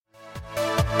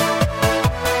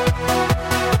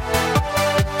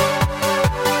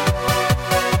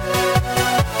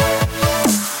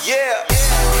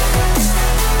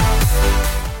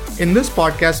In this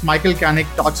podcast, Michael Canik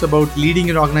talks about leading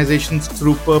in organizations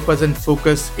through purpose and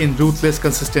focus in ruthless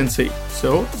consistency.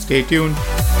 So stay tuned.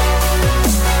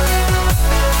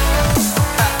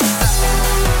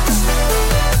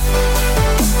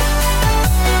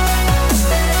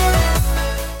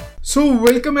 So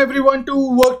welcome everyone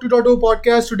to Work 2.0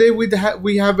 podcast. Today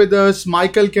we have with us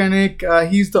Michael Canik.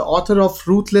 He's the author of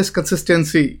Ruthless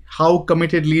Consistency: How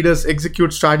Committed Leaders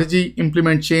Execute Strategy,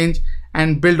 Implement Change,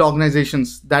 and Build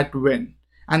Organizations That Win.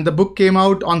 And the book came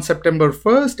out on September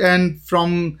 1st. And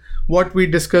from what we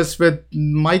discussed with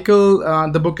Michael,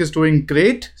 the book is doing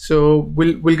great. So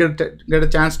we'll get a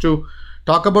chance to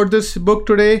talk about this book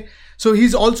today. So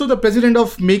he's also the president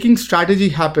of Making Strategy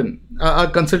Happen, a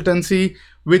consultancy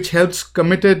which helps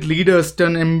committed leaders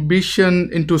turn ambition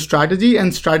into strategy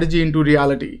and strategy into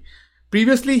reality.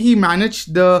 Previously, he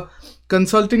managed the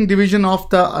consulting division of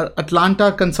the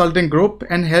Atlanta Consulting Group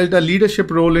and held a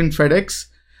leadership role in FedEx.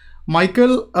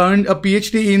 Michael earned a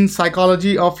PhD in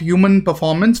psychology of human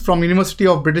performance from University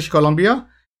of British Columbia.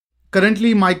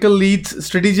 Currently, Michael leads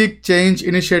strategic change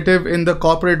initiative in the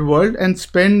corporate world and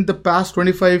spent the past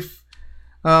 25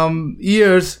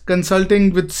 years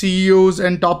consulting with CEOs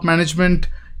and top management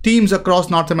teams across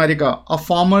North America. A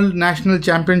former national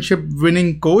championship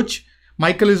winning coach,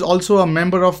 Michael is also a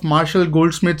member of Marshall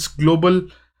Goldsmith's Global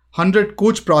 100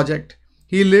 Coach Project.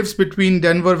 He lives between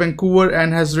Denver, Vancouver,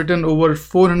 and has written over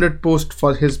 400 posts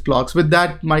for his blogs. With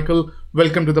that, Michael,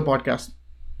 welcome to the podcast.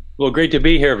 Well, great to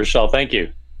be here, Vishal. Thank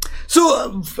you.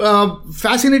 So,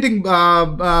 fascinating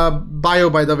bio,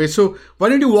 by the way. So, why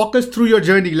don't you walk us through your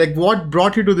journey? Like, what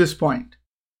brought you to this point?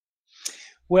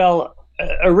 Well,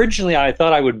 originally I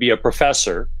thought I would be a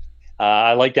professor.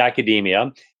 I liked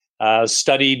academia.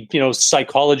 Studied,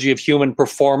 psychology of human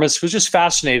performance. Was just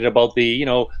fascinated about the,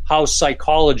 how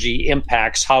psychology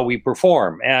impacts how we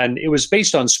perform. And it was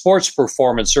based on sports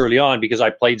performance early on because I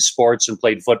played sports and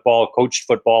played football, coached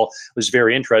football. Was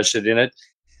very interested in it.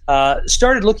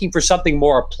 Started looking for something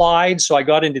more applied, so I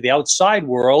got into the outside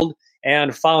world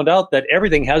and found out that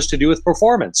everything has to do with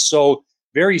performance. So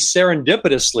very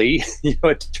serendipitously,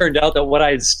 it turned out that what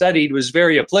I had studied was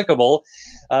very applicable.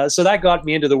 So that got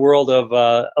me into the world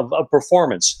of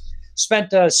performance.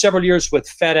 Spent several years with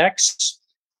FedEx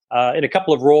in a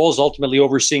couple of roles, ultimately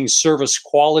overseeing service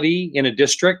quality in a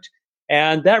district.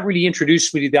 And that really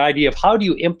introduced me to the idea of how do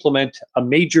you implement a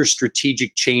major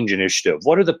strategic change initiative?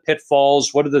 What are the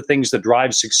pitfalls? What are the things that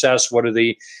drive success? What are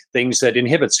the things that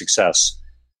inhibit success?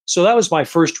 So that was my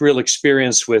first real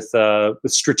experience with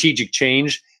strategic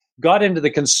change. Got into the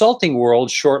consulting world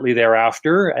shortly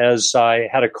thereafter, as I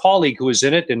had a colleague who was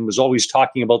in it and was always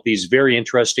talking about these very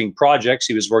interesting projects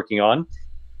he was working on.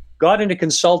 Got into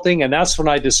consulting, and that's when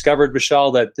I discovered,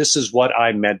 Vishal, that this is what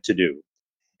I meant to do.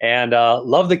 And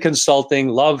love the consulting,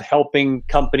 love helping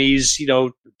companies,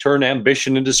 turn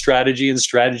ambition into strategy and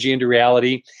strategy into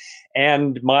reality.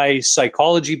 And my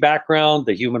psychology background,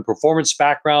 the human performance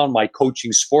background, my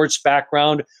coaching sports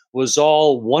background was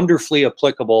all wonderfully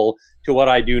applicable to what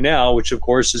I do now, which of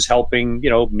course is helping,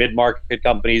 mid-market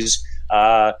companies,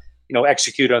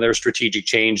 execute on their strategic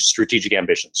change, strategic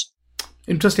ambitions.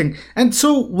 Interesting. And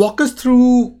so walk us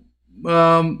through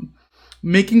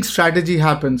Making Strategy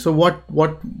Happen. So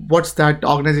what's that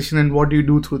organization and what do you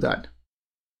do through that?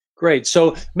 Great.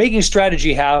 So Making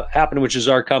Strategy Happen, which is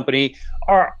our company,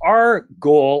 our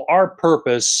goal, our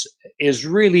purpose is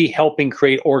really helping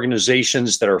create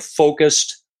organizations that are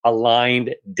focused,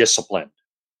 aligned, disciplined.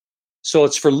 So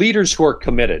it's for leaders who are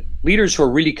committed, leaders who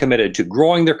are really committed to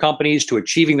growing their companies, to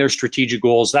achieving their strategic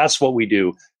goals. That's what we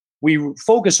do. We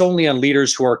focus only on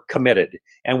leaders who are committed,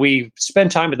 and we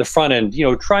spend time at the front end,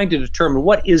 trying to determine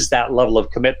what is that level of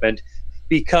commitment,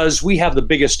 because we have the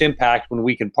biggest impact when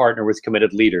we can partner with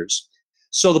committed leaders.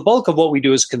 So the bulk of what we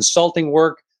do is consulting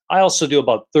work. I also do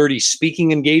about 30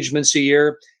 speaking engagements a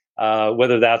year,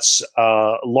 whether that's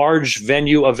large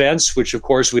venue events, which of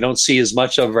course we don't see as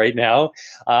much of right now.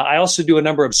 I also do a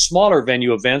number of smaller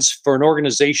venue events for an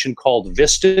organization called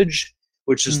Vistage,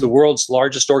 which is the world's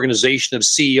largest organization of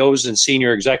CEOs and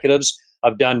senior executives.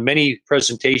 I've done many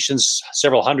presentations,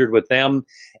 several hundred with them.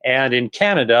 And in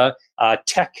Canada,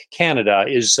 Tech Canada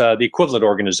is the equivalent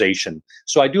organization.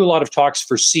 So I do a lot of talks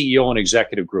for CEO and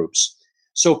executive groups.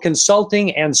 So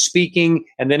consulting and speaking,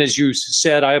 and then as you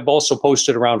said, I have also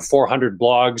posted around 400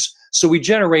 blogs. So we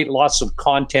generate lots of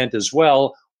content as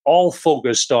well, all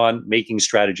focused on making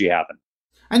strategy happen.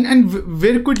 And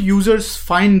where could users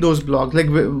find those blogs? Like,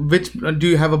 which do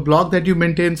you have a blog that you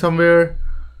maintain somewhere?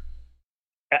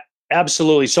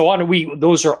 Absolutely. So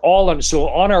those are all on. So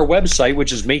on our website,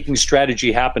 which is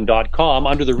makingstrategyhappen.com,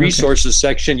 under the resources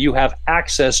section, you have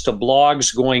access to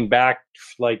blogs going back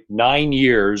like 9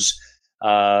 years,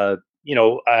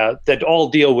 that all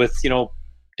deal with,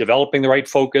 developing the right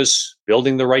focus,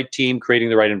 building the right team, creating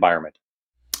the right environment.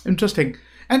 Interesting.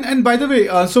 And by the way,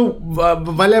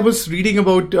 while I was reading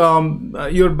about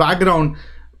your background,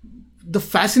 the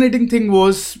fascinating thing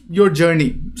was your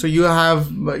journey. So you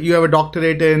have a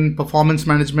doctorate in performance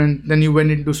management. Then you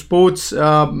went into sports,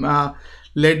 led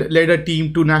a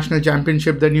team to national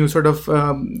championship. Then you sort of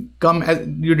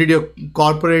you did your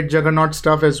corporate juggernaut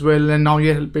stuff as well, and now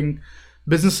you're helping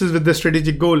businesses with the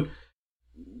strategic goal.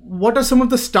 What are some of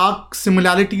the stark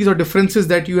similarities or differences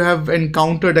that you have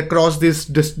encountered across these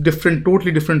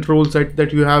totally different roles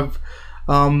that you have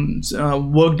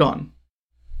worked on?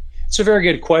 It's a very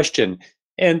good question.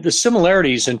 And the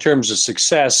similarities in terms of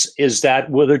success is that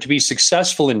whether to be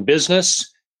successful in business,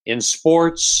 in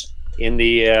sports, in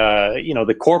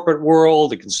the corporate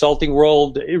world, the consulting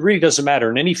world, it really doesn't matter.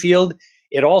 In any field,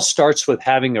 it all starts with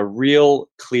having a real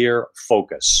clear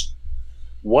focus.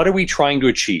 What are we trying to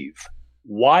achieve?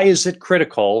 Why is it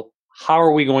critical? How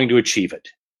are we going to achieve it?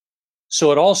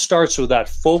 So it all starts with that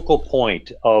focal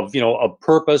point of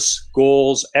purpose,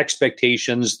 goals,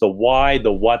 expectations, the why,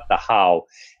 the what, the how.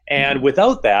 And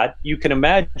without that, you can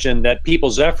imagine that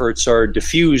people's efforts are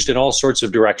diffused in all sorts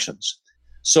of directions.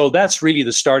 So that's really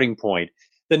the starting point.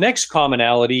 The next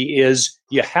commonality is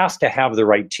you have to have the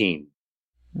right team,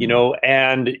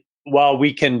 and while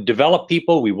we can develop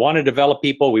people, we want to develop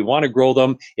people, we want to grow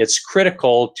them, it's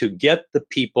critical to get the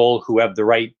people who have the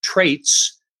right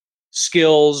traits,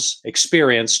 skills,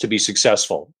 experience to be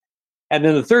successful. And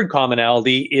then the third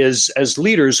commonality is, as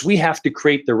leaders, we have to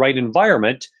create the right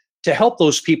environment to help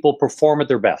those people perform at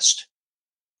their best,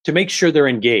 to make sure they're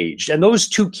engaged. And those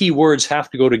two key words have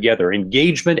to go together,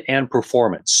 engagement and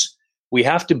performance. We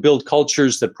have to build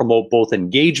cultures that promote both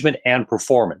engagement and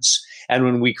performance. And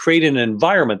when we create an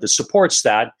environment that supports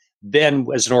that, then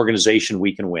as an organization,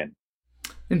 we can win.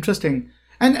 Interesting.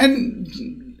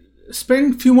 And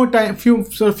spend few more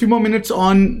minutes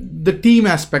on the team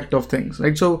aspect of things.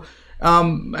 Right? So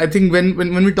I think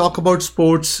when we talk about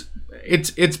sports,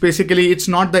 it's basically, it's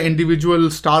not the individual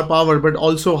star power, but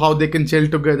also how they can gel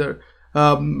together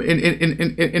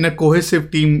in a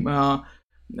cohesive team.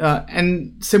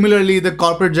 And similarly, the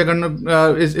corporate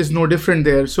juggernaut is no different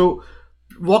there. So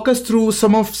walk us through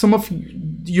some of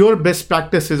your best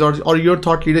practices or your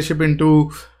thought leadership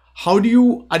into how do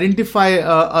you identify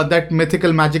that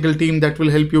mythical, magical team that will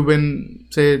help you win,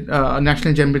 say, a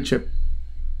national championship?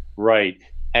 Right.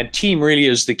 And team really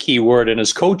is the key word. And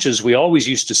as coaches, we always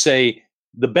used to say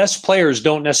the best players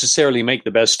don't necessarily make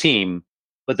the best team,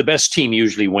 but the best team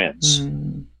usually wins.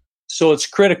 So it's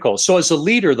critical. So as a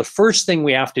leader, the first thing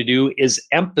we have to do is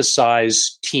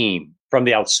emphasize team from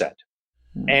the outset.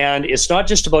 And it's not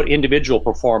just about individual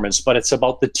performance, but it's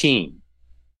about the team.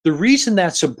 The reason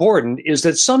that's important is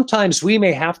that sometimes we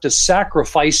may have to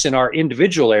sacrifice in our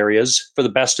individual areas for the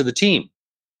best of the team.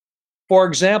 For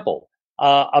example,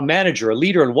 a manager, a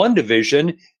leader in one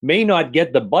division may not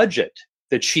get the budget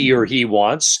that she or he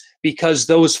wants because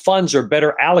those funds are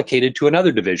better allocated to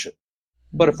another division.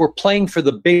 But if we're playing for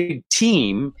the big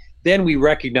team, then we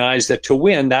recognize that to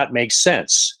win, that makes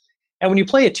sense. And when you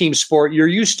play a team sport, you're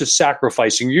used to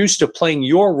sacrificing, you're used to playing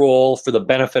your role for the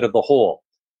benefit of the whole.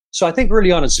 So I think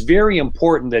early on, it's very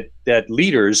important that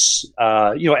leaders,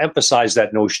 emphasize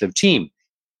that notion of team.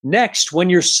 Next, when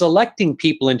you're selecting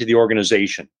people into the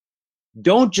organization,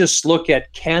 don't just look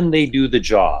at can they do the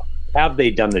job? Have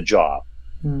they done the job?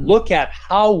 Look at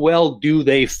how well do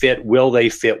they fit, will they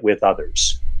fit with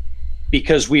others?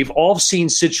 Because we've all seen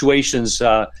situations,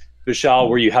 Vishal,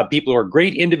 where you have people who are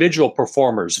great individual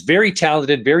performers, very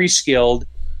talented, very skilled,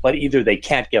 but either they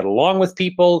can't get along with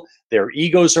people, their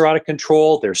egos are out of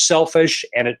control, they're selfish,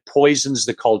 and it poisons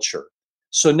the culture.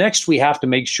 So next, we have to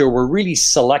make sure we're really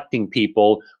selecting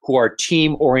people who are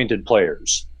team-oriented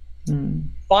players.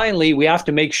 Finally, we have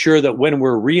to make sure that when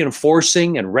we're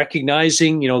reinforcing and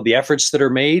recognizing, the efforts that are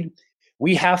made,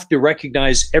 we have to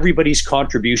recognize everybody's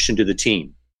contribution to the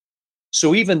team.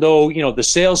 So even though, the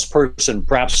salesperson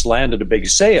perhaps landed a big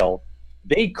sale,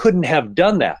 they couldn't have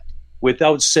done that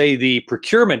without, say, the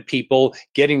procurement people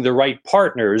getting the right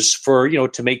partners for,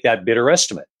 to make that bidder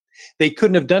estimate. They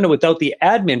couldn't have done it without the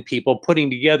admin people putting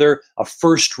together a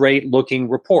first-rate looking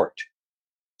report.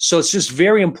 So it's just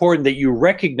very important that you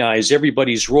recognize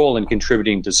everybody's role in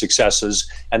contributing to successes,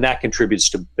 and that contributes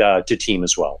to team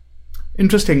as well.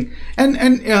 Interesting. And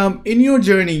in your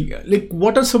journey, like,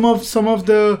 what are some of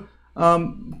the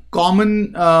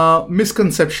common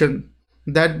misconception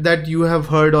that you have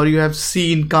heard or you have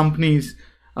seen companies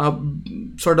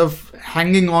sort of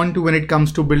hanging on to when it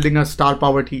comes to building a star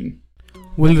power team?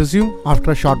 We'll resume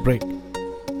after a short break.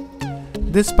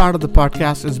 This part of the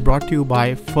podcast is brought to you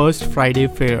by First Friday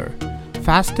Fair,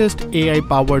 fastest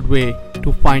AI-powered way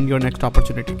to find your next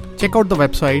opportunity. Check out the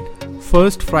website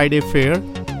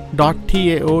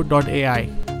firstfridayfair.tao.ai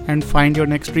and find your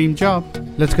next dream job.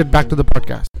 Let's get back to the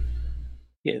podcast.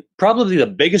 Yeah, probably the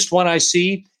biggest one I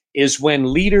see is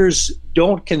when leaders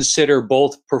don't consider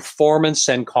both performance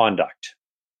and conduct.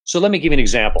 So let me give you an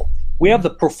example. We have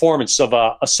the performance of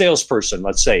a salesperson,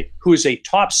 let's say, who is a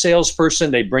top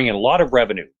salesperson. They bring in a lot of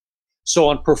revenue. So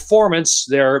on performance,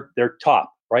 they're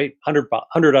top, right?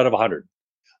 100 out of 100.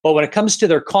 But when it comes to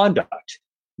their conduct,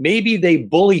 maybe they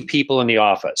bully people in the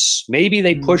office. Maybe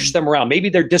they push them around. Maybe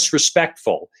they're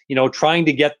disrespectful, trying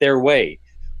to get their way.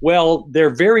 Well,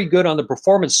 they're very good on the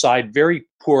performance side, very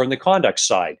poor on the conduct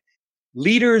side.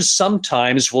 Leaders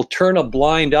sometimes will turn a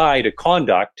blind eye to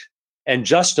conduct and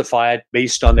justify it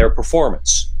based on their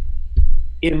performance.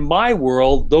 In my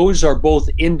world, those are both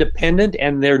independent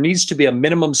and there needs to be a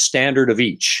minimum standard of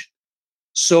each.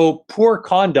 So poor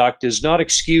conduct is not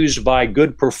excused by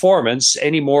good performance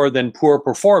any more than poor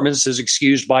performance is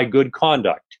excused by good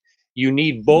conduct. You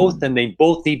need both, and they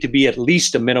both need to be at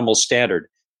least a minimal standard.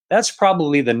 That's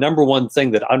probably the number one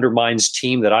thing that undermines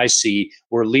team that I see,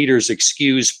 where leaders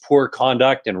excuse poor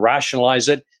conduct and rationalize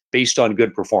it based on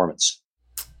good performance.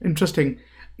 Interesting.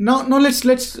 Now let's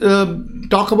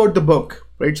talk about the book,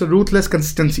 right? So Ruthless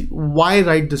Consistency. Why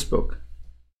write this book?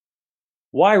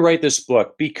 Why write this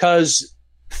book? Because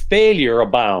failure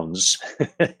abounds.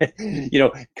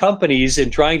 Companies in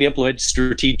trying to implement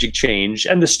strategic change,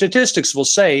 and the statistics will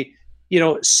say,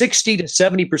 60 to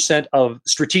 70% of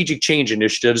strategic change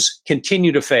initiatives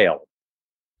continue to fail.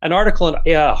 An article in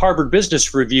Harvard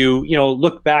Business Review,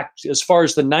 looked back as far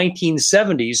as the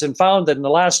 1970s and found that in the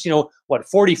last,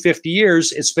 40, 50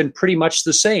 years, it's been pretty much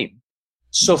the same.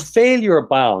 So failure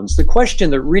abounds. The question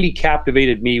that really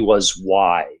captivated me was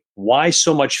why? Why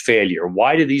so much failure?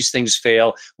 Why do these things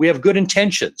fail? We have good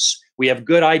intentions. We have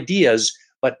good ideas,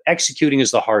 but executing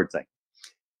is the hard thing.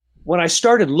 When I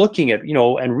started looking at,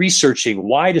 and researching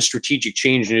why do strategic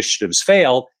change initiatives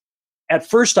fail, at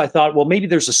first I thought, well, maybe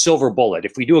there's a silver bullet.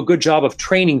 If we do a good job of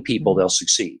training people, they'll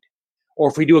succeed. Or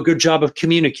if we do a good job of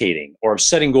communicating or of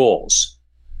setting goals.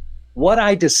 What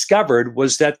I discovered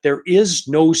was that there is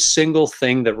no single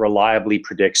thing that reliably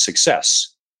predicts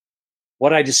success.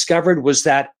 What I discovered was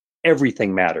that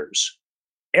everything matters.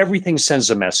 Everything sends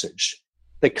a message.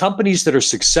 The companies that are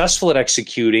successful at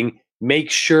executing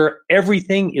make sure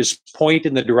everything is pointed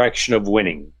in the direction of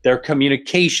winning. Their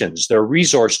communications, their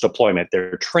resource deployment,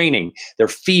 their training, their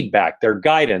feedback, their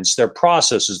guidance, their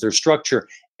processes, their structure,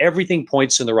 everything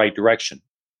points in the right direction.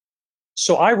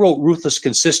 So I wrote Ruthless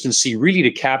Consistency really to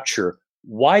capture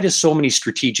why do so many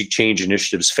strategic change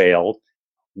initiatives fail,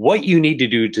 what you need to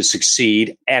do to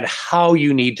succeed, and how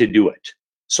you need to do it.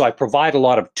 So I provide a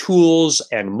lot of tools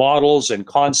and models and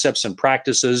concepts and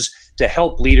practices to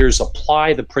help leaders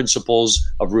apply the principles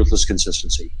of ruthless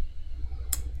consistency.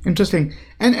 Interesting.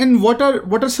 And what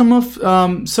are some of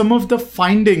the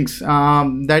findings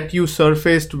that you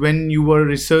surfaced when you were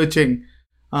researching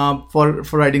for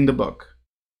writing the book?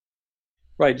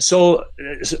 Right. So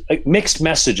mixed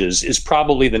messages is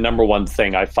probably the number one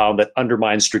thing I found that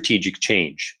undermines strategic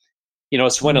change.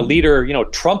 It's when a leader,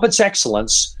 trumpets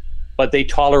excellence, but they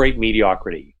tolerate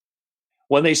mediocrity.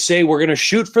 When they say we're going to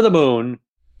shoot for the moon,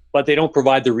 but they don't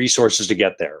provide the resources to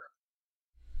get there.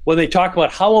 When they talk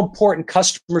about how important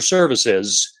customer service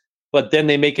is, but then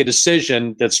they make a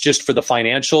decision that's just for the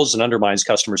financials and undermines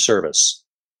customer service.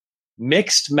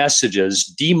 Mixed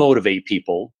messages demotivate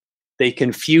people, they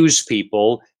confuse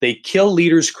people, they kill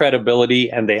leaders'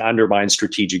 credibility, and they undermine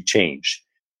strategic change.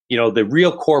 The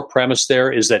real core premise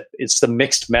there is that it's the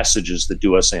mixed messages that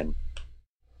do us in.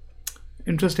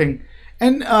 Interesting.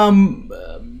 And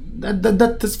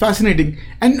that's fascinating.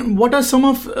 And what are some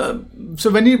of so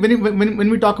when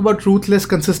we talk about ruthless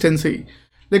consistency,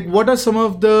 like what are some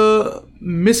of the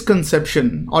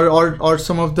misconception or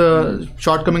some of the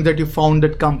shortcomings that you found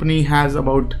that company has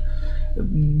about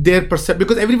their perception?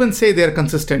 Because everyone say they're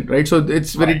consistent, right? So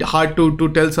it's very hard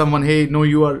to tell someone, hey, no,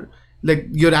 you are, like,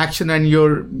 your action and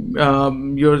your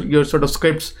sort of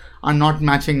scripts are not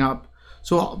matching up.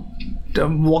 So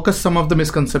walk us some of the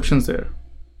misconceptions there.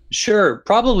 Sure.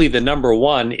 Probably the number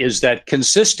one is that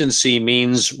consistency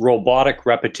means robotic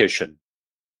repetition,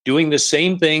 doing the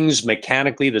same things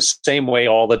mechanically the same way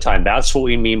all the time. That's what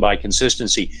we mean by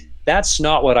consistency. That's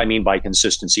not what I mean by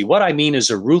consistency. What I mean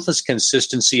is a ruthless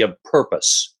consistency of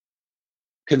purpose.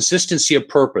 Consistency of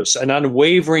purpose, an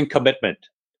unwavering commitment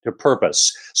to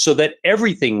purpose, so that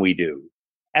everything we do,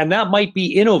 and that might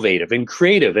be innovative and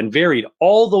creative and varied,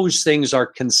 all those things are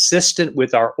consistent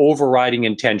with our overriding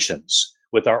intentions,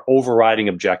 with our overriding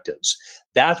objectives.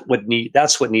 That's what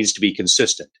needs to be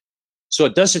consistent. So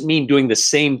it doesn't mean doing the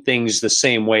same things the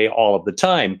same way all of the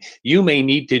time. You may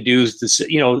need to do this,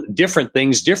 different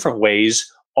things, different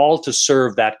ways, all to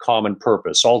serve that common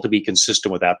purpose, all to be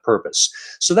consistent with that purpose.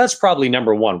 So that's probably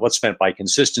number one, what's meant by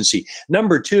consistency.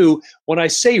 Number two, when I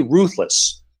say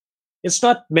ruthless, it's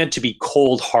not meant to be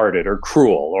cold-hearted or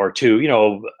cruel or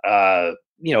to,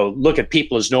 look at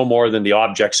people as no more than the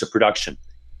objects of production.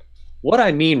 What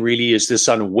I mean really is this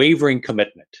unwavering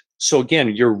commitment. So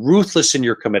again, you're ruthless in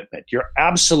your commitment. You're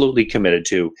absolutely committed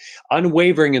to,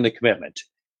 unwavering in the commitment.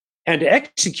 And to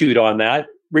execute on that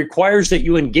requires that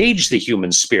you engage the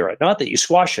human spirit, not that you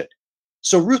squash it.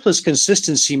 So ruthless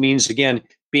consistency means, again,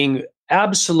 being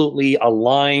absolutely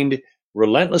aligned,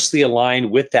 relentlessly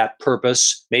aligned with that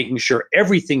purpose, making sure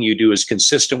everything you do is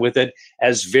consistent with it,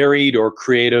 as varied or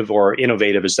creative or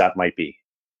innovative as that might be.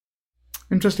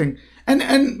 Interesting. And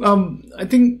I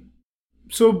think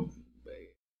so.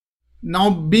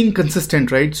 Now being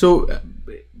consistent, right? So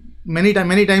many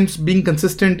times being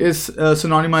consistent is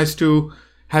synonymous to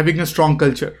having a strong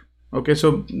culture. Okay,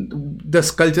 so this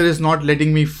culture is not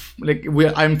letting me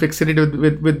I'm fixated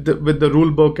with the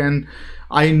rule book, and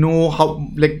I know how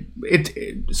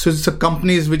So it's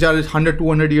companies which are 100,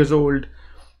 200 years old.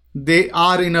 They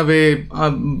are in a way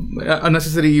a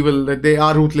necessary evil, that they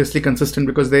are ruthlessly consistent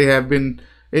because they have been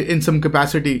in some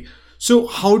capacity. So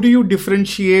how do you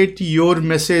differentiate your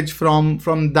message from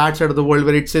that side of the world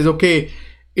where it says, okay,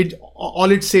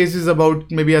 all it says is about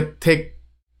maybe a thick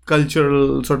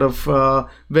cultural sort of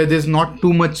where there's not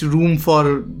too much room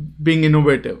for being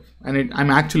innovative, and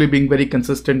I'm actually being very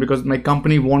consistent because my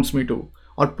company wants me to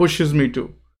or pushes me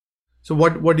to. So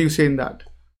what do you say in that?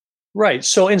 Right.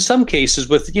 So in some cases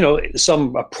with,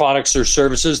 some products or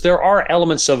services, there are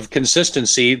elements of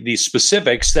consistency, the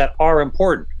specifics that are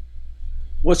important.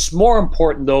 What's more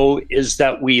important, though, is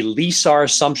that we lease our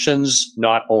assumptions,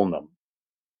 not own them.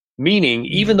 Meaning,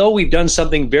 even though we've done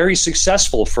something very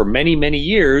successful for many, many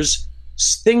years,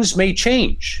 things may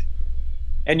change.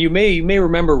 And you may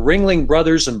remember Ringling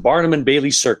Brothers and Barnum and Bailey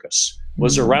Circus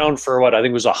was around for I think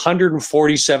it was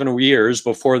 147 years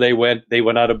before they went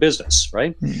out of business,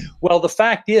 right? Well, the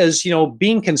fact is,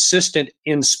 being consistent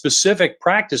in specific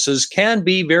practices can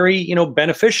be very,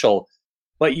 beneficial,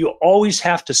 but you always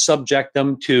have to subject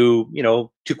them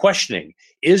to questioning.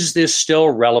 Is this still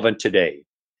relevant today?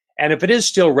 And if it is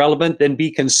still relevant, then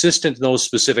be consistent in those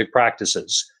specific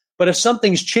practices. But if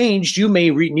something's changed, you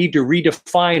may need to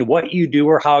redefine what you do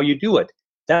or how you do it.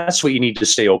 That's what you need to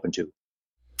stay open to.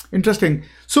 Interesting.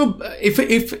 So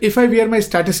if I wear my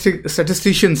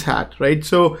statistician's hat, right?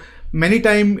 So many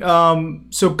time,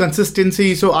 so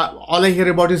consistency. So all I hear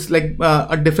about is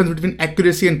a difference between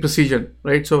accuracy and precision,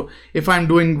 right? So if I'm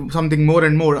doing something more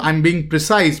and more, I'm being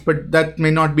precise, but that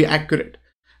may not be accurate,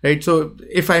 right? So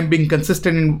if I'm being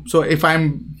consistent, I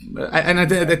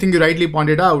think you rightly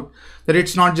pointed out that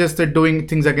it's not just that doing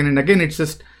things again and again. It's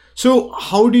just, so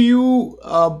how do you,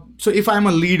 so if I'm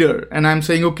a leader and I'm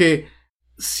saying, okay,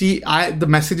 the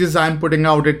messages I'm putting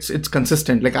out, it's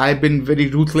consistent. I've been very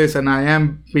ruthless and I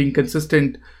am being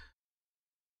consistent.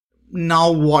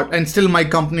 Now what? And still my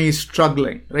company is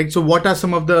struggling, right? So what are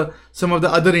some of the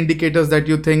other indicators that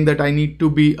you think that I need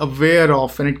to be aware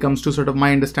of when it comes to sort of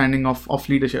my understanding of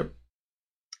leadership?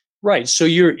 Right. So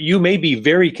you may be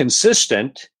very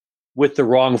consistent with the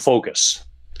wrong focus.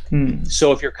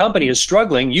 So if your company is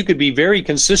struggling, you could be very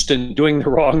consistent doing the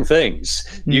wrong things.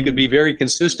 You could be very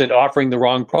consistent offering the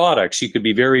wrong products. You could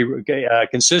be very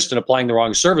consistent applying the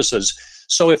wrong services.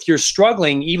 So if you're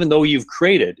struggling, even though you've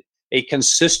created a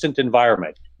consistent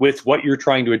environment with what you're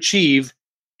trying to achieve,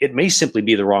 it may simply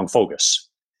be the wrong focus.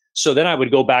 So then I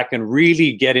would go back and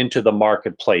really get into the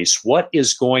marketplace. What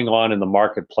is going on in the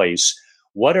marketplace?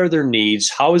 What are their needs?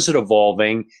 How is it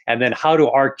evolving? And then how do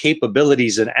our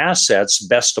capabilities and assets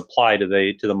best apply to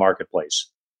the marketplace?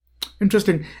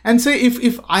 Interesting. And say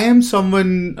if I am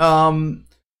someone,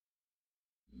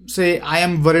 say I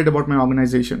am worried about my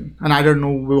organization and I don't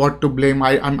know what to blame.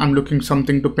 I'm looking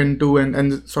something to pin to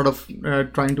and sort of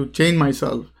trying to change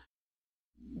myself.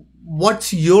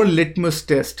 What's your litmus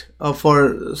test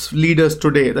for leaders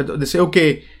today that they say,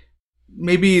 okay,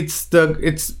 maybe it's the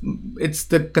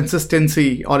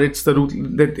consistency, or it's the root,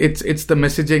 that it's the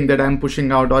messaging that I'm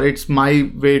pushing out, or it's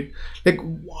my way.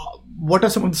 What are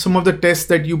some of the tests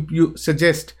that you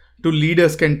suggest to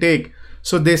leaders can take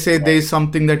so they say there is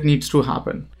something that needs to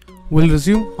happen? We'll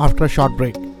resume after a short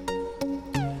break.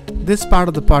 This part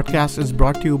of the podcast is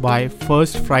brought to you by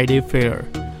First Friday Fair,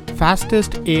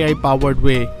 fastest AI-powered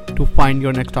way to find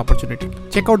your next opportunity.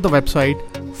 Check out the website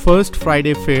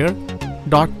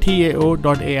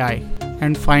firstfridayfair.tao.ai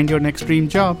and find your next dream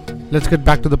job? Let's get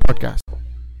back to the podcast.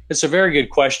 It's a very good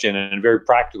question and a very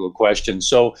practical question.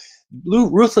 So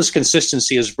ruthless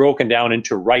consistency is broken down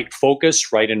into right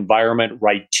focus, right environment,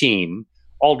 right team,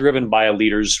 all driven by a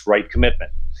leader's right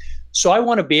commitment. So I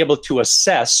want to be able to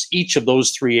assess each of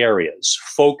those three areas: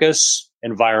 focus,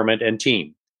 environment, and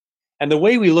team. And the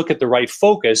way we look at the right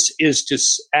focus is to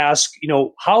ask,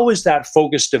 how is that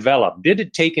focus developed? Did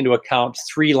it take into account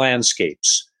three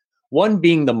landscapes? One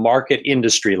being the market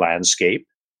industry landscape,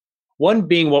 one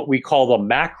being what we call the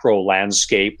macro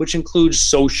landscape, which includes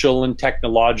social and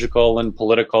technological and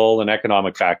political and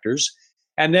economic factors,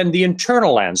 and then the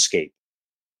internal landscape.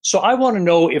 So I want to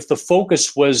know if the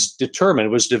focus was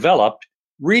developed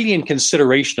really in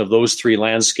consideration of those three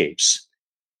landscapes.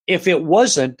 If it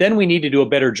wasn't, then we need to do a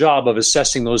better job of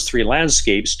assessing those three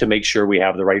landscapes to make sure we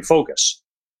have the right focus.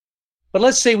 But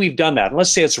let's say we've done that, and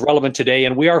let's say it's relevant today,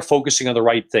 and we are focusing on the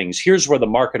right things. Here's where the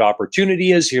market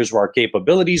opportunity is. Here's where our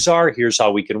capabilities are. Here's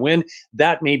how we can win.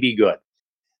 That may be good.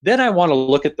 Then I want to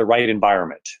look at the right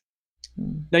environment.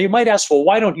 Now, you might ask, well,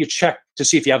 why don't you check to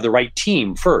see if you have the right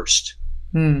team first?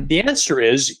 The answer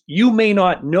is you may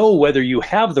not know whether you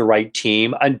have the right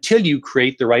team until you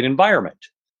create the right environment.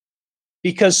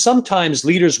 Because sometimes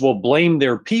leaders will blame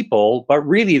their people, but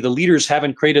really the leaders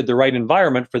haven't created the right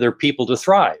environment for their people to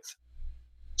thrive.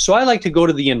 So I like to go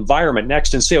to the environment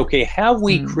next and say, okay, have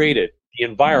we created the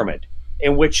environment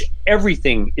in which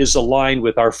everything is aligned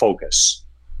with our focus?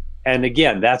 And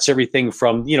again, that's everything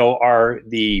from,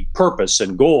 the purpose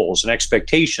and goals and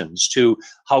expectations to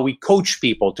how we coach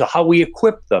people, to how we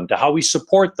equip them, to how we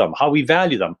support them, how we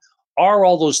value them. Are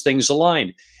all those things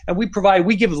aligned? And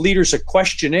we give leaders a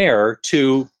questionnaire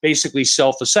to basically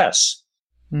self-assess.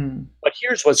 But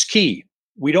here's what's key.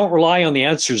 We don't rely on the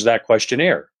answers of that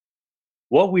questionnaire.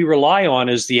 What we rely on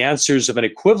is the answers of an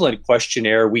equivalent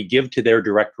questionnaire we give to their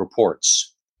direct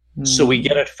reports. So we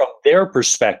get it from their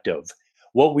perspective.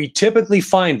 What we typically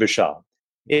find, Vishal,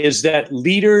 is that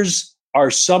leaders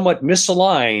are somewhat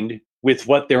misaligned with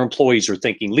what their employees are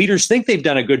thinking. Leaders think they've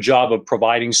done a good job of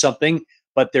providing something,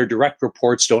 but their direct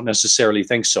reports don't necessarily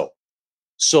think so.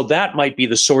 So that might be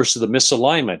the source of the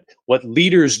misalignment. What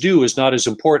leaders do is not as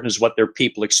important as what their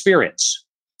people experience.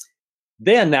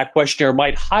 Then that questionnaire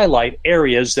might highlight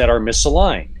areas that are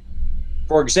misaligned.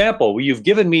 For example, you've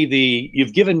given me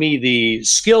the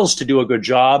skills to do a good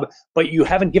job, but you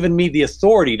haven't given me the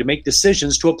authority to make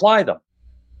decisions to apply them.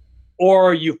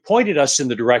 Or you've pointed us in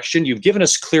the direction, you've given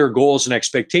us clear goals and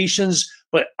expectations,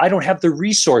 but I don't have the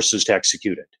resources to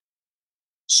execute it.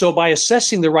 So by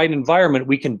assessing the right environment,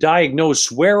 we can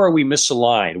diagnose where are we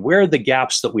misaligned, where are the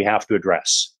gaps that we have to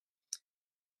address.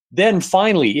 Then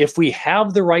finally, if we've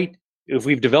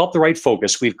developed the right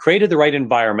focus, we've created the right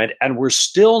environment, and we're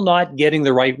still not getting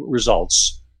the right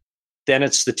results, then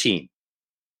it's the team.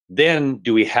 Then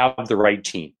do we have the right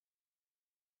team?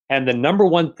 And the number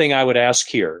one thing I would ask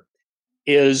here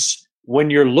is, when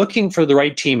you're looking for the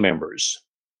right team members,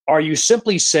 are you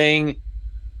simply saying,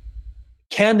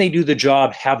 can they do the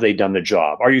job? Have they done the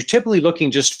job? Are you typically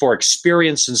looking just for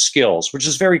experience and skills, which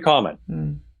is very common?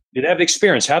 Do they have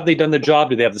experience? Have they done the job?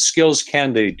 Do they have the skills?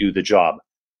 Can they do the job?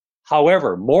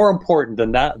 However, more important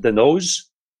than those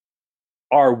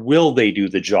are, will they do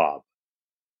the job?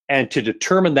 And to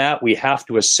determine that, we have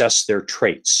to assess their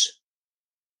traits.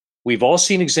 We've all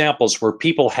seen examples where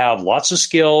people have lots of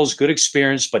skills, good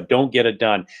experience, but don't get it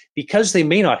done because they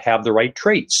may not have the right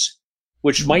traits,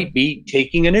 which might be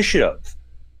taking initiative.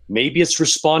 Maybe it's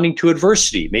responding to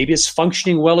adversity. Maybe it's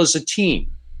functioning well as a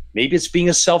team. Maybe it's being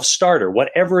a self-starter.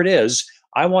 Whatever it is,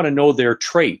 I want to know their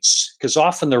traits, because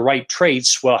often the right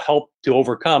traits will help to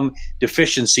overcome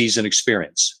deficiencies in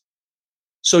experience.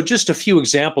 So just a few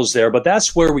examples there, but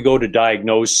that's where we go to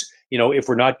diagnose, if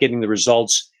we're not getting the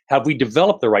results. Have we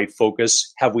developed the right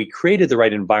focus? Have we created the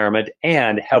right environment?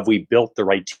 And have we built the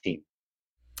right team?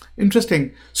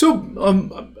 Interesting. So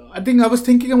I think I was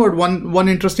thinking about one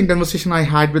interesting conversation I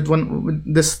had with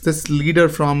this leader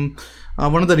from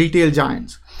one of the retail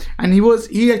giants, and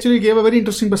he actually gave a very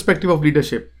interesting perspective of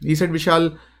leadership. He said,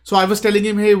 Vishal, so I was telling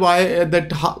him, hey, why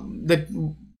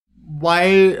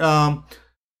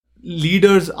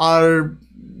leaders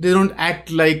they don't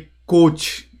act like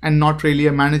coach and not really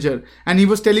a manager. And he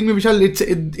was telling me, Vishal,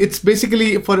 it's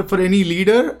basically for any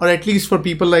leader, or at least for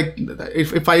people like,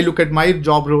 if I look at my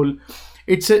job role,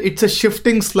 it's a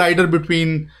shifting slider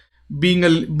between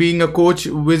being a coach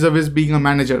vis-a-vis being a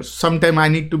manager. Sometime I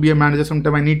need to be a manager,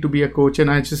 sometime I need to be a coach, and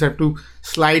I just have to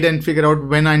slide and figure out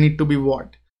when I need to be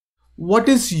what. What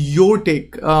is your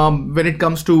take when it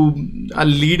comes to a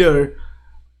leader?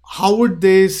 how would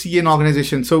they see an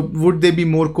organization? So would they be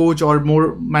more coach or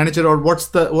more manager, or what's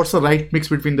the right mix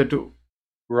between the two?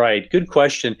 Right. Good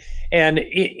question. And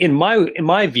in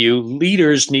my view,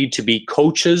 leaders need to be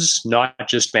coaches, not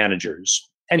just managers.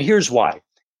 And here's why.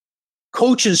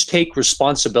 Coaches take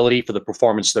responsibility for the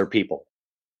performance of their people.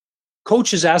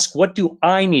 Coaches ask, what do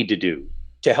I need to do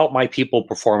to help my people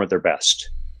perform at their best?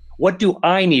 What do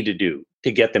I need to do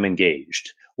to get them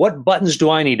engaged? What buttons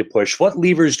do I need to push? What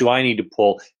levers do I need to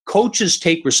pull? Coaches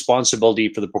take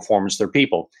responsibility for the performance of their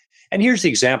people. And here's the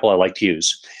example I like to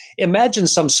use. Imagine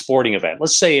some sporting event,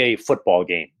 let's say a football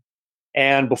game.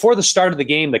 And before the start of the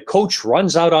game, the coach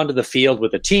runs out onto the field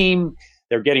with the team.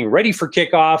 They're getting ready for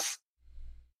kickoff.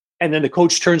 And then the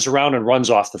coach turns around and runs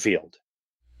off the field.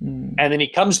 And then he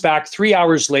comes back 3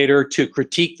 hours later to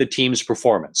critique the team's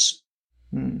performance.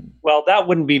 Well, that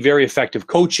wouldn't be very effective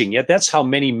coaching, yet that's how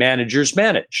many managers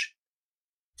manage.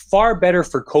 Far better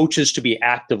for coaches to be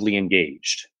actively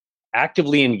engaged,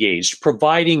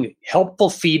 providing helpful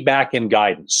feedback and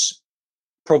guidance,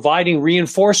 providing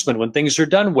reinforcement when things are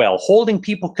done well, holding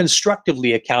people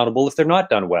constructively accountable if they're not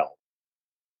done well.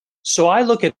 So I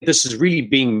look at this as really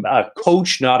being a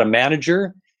coach, not a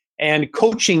manager. And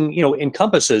coaching,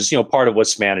 encompasses, part of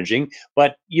what's managing,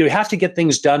 but you have to get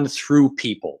things done through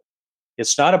people.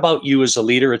 It's not about you as a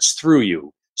leader, it's through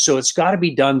you. So it's got to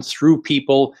be done through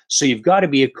people. So you've got to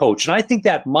be a coach. And I think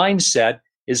that mindset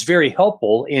is very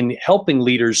helpful in helping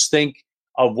leaders think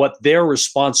of what their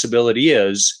responsibility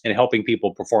is in helping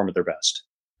people perform at their best.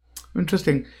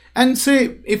 Interesting. And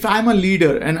say, if I'm a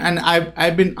leader and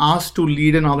I've been asked to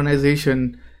lead an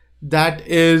organization that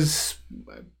is,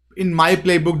 in my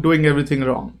playbook, doing everything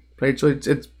wrong, right? So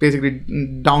it's basically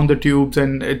down the tubes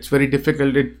and it's very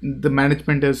difficult. The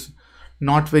management is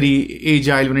not very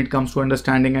agile when it comes to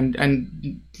understanding,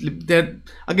 and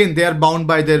they are bound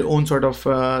by their own sort of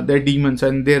their demons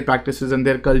and their practices and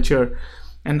their culture.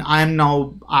 And I am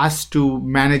now asked to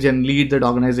manage and lead that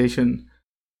organization.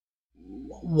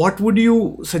 What would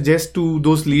you suggest to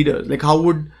those leaders? Like how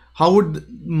would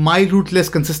my ruthless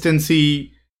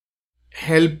consistency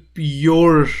help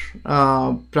your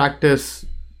practice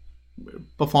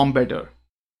perform better?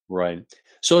 Right.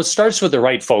 So it starts with the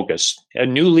right focus. A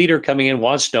new leader coming in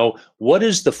wants to know, what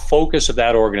is the focus of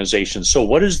that organization? So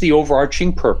what is the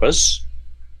overarching purpose?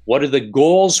 What are the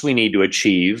goals we need to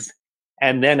achieve?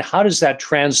 And then how does that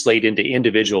translate into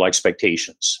individual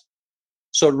expectations?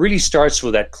 So it really starts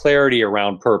with that clarity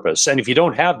around purpose. And if you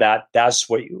don't have that, that's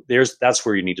where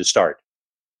you need to start.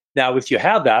 Now, if you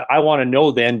have that, I want to know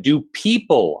then, do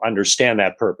people understand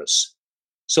that purpose?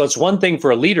 So it's one thing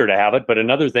for a leader to have it, but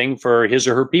another thing for his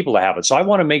or her people to have it. So I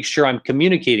want to make sure I'm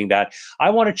communicating that. I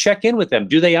want to check in with them.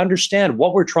 Do they understand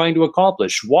what we're trying to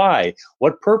accomplish? Why?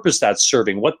 What purpose that's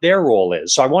serving? What their role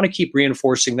is? So I want to keep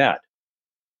reinforcing that.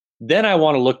 Then I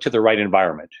want to look to the right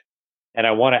environment. And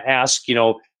I want to ask,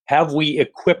 have we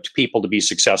equipped people to be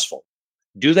successful?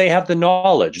 Do they have the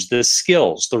knowledge, the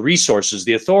skills, the resources,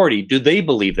 the authority? Do they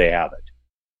believe they have it?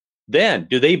 Then,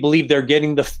 do they believe they're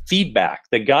getting the feedback,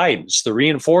 the guidance, the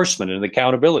reinforcement, and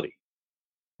accountability?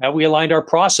 Have we aligned our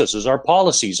processes, our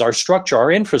policies, our structure,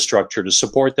 our infrastructure to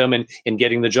support them in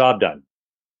getting the job done?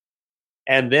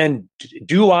 And then,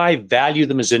 do I value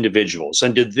them as individuals?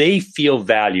 And do they feel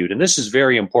valued? And this is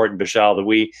very important, Vishal, that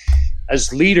we,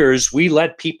 as leaders, we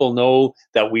let people know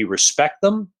that we respect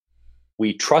them,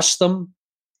 we trust them,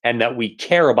 and that we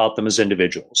care about them as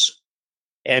individuals.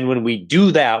 And when we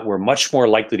do that, we're much more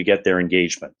likely to get their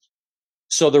engagement.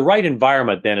 So the right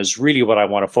environment then is really what I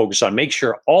want to focus on. Make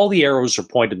sure all the arrows are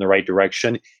pointed in the right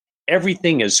direction.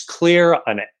 Everything is clear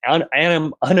and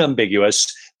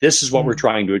unambiguous. This is what we're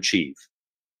trying to achieve.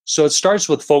 So it starts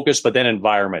with focus, but then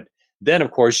environment. Then,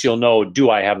 of course, you'll know, do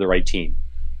I have the right team?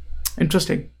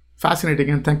 Interesting.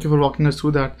 Fascinating. And thank you for walking us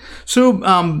through that. So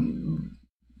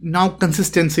now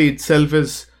consistency itself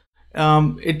is,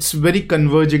 it's very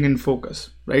converging in focus,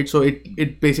 right? So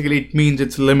it basically means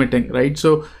it's limiting, right?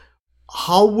 So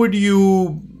how would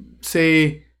you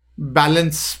say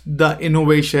balance the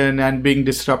innovation and being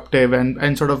disruptive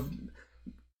and sort of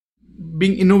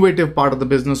being innovative part of the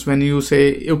business when you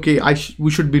say, okay, we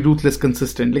should be ruthless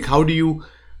consistent? Like, how do you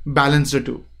balance the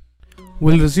two?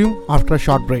 We'll resume after a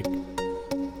short break.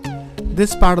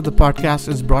 This part of the podcast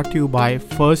is brought to you by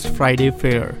First Friday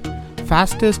Fair,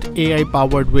 fastest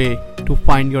AI-powered way to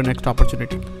find your next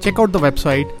opportunity. Check out the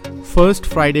website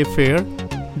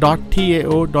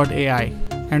firstfridayfair.tao.ai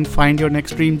and find your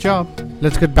next dream job.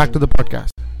 Let's get back to the podcast.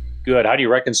 Good. How do you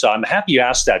reconcile? I'm happy you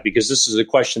asked that because this is a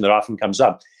question that often comes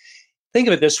up. Think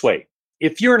of it this way.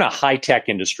 If you're in a high-tech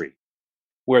industry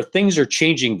where things are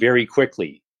changing very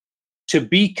quickly, to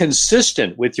be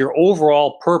consistent with your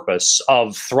overall purpose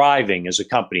of thriving as a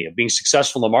company, of being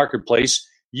successful in the marketplace,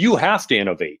 you have to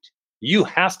innovate. You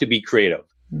have to be creative.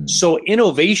 So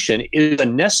innovation is a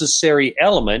necessary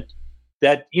element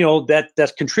that,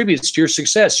 that contributes to your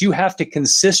success. You have to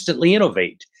consistently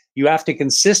innovate. You have to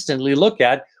consistently look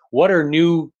at what are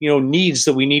new, needs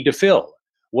that we need to fill.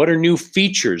 What are new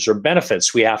features or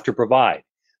benefits we have to provide?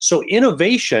 So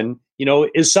innovation,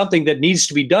 is something that needs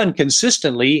to be done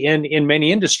consistently in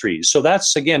many industries. So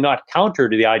that's, again, not counter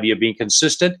to the idea of being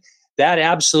consistent. That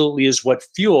absolutely is what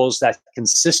fuels that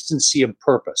consistency of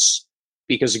purpose.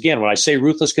 Because again, when I say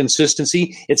ruthless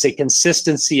consistency, it's a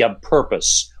consistency of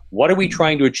purpose. What are we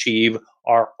trying to achieve?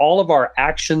 Are all of our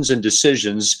actions and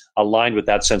decisions aligned with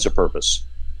that sense of purpose?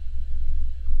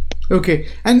 Okay.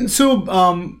 And so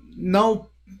now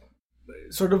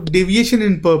sort of deviation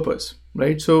in purpose,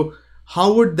 right? So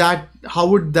how would that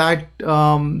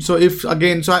so if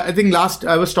again, so I think last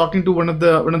I was talking to one of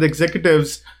the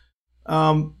executives,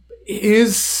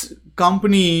 his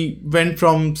company went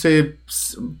from, say,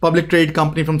 public trade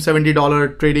company from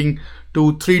 $70 trading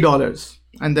to $3,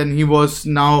 and then he was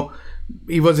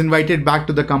invited back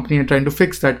to the company and trying to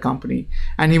fix that company,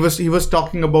 and he was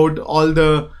talking about all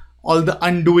the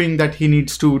undoing that he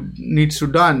needs to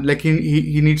done, like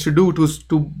he needs to do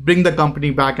to bring the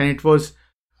company back. And it was,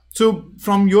 so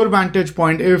from your vantage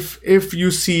point, if you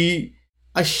see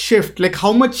a shift, like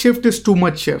how much shift is too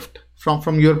much shift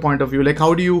from your point of view? Like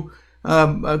how do you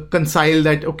reconcile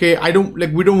that? Okay,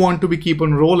 we don't want to be keep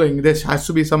on rolling. There has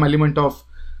to be some element of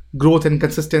growth and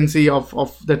consistency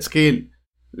of that scale.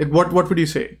 Like what would you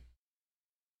say?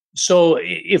 So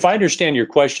if I understand your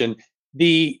question,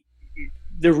 the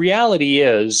reality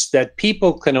is that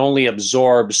people can only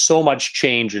absorb so much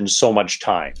change in so much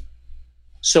time.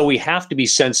 So we have to be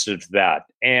sensitive to that.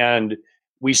 And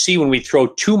we see when we throw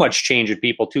too much change at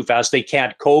people too fast, they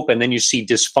can't cope, and then you see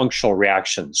dysfunctional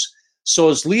reactions. So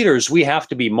as leaders, we have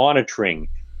to be monitoring,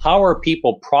 how are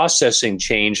people processing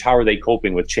change? How are they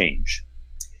coping with change?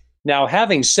 Now,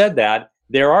 having said that,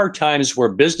 there are times where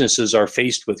businesses are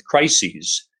faced with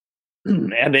crises,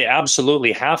 and they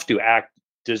absolutely have to act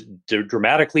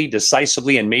dramatically,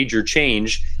 decisively, and major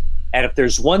change. And if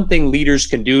there's one thing leaders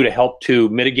can do to help to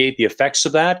mitigate the effects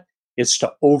of that, it's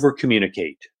to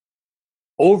over-communicate.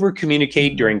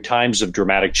 Over-communicate during times of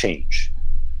dramatic change.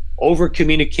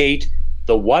 Over-communicate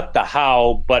the what, the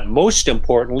how, but most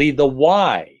importantly, the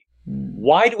why.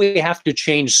 Why do we have to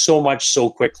change so much so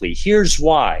quickly? Here's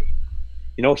why.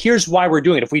 Here's why we're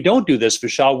doing it. If we don't do this,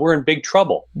 Vishal, we're in big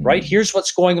trouble, right? Here's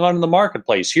what's going on in the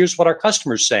marketplace. Here's what our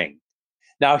customers are saying.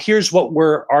 Now, here's what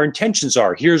our intentions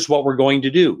are. Here's what we're going to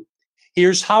do.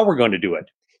 Here's how we're going to do it.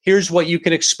 Here's what you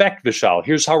can expect, Vishal.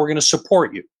 Here's how we're going to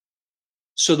support you.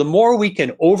 So the more we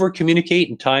can over-communicate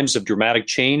in times of dramatic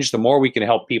change, the more we can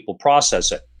help people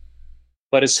process it.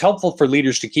 But it's helpful for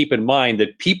leaders to keep in mind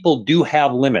that people do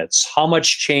have limits, how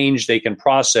much change they can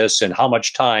process and how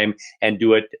much time, and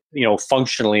do it,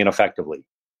 functionally and effectively.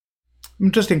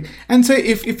 Interesting. And say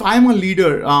if I'm a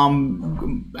leader,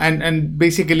 and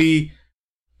basically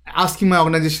asking my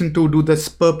organization to do this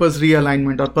purpose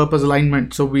realignment or purpose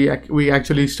alignment, so we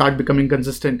actually start becoming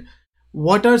consistent.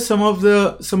 What are some of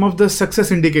the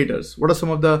success indicators? What are some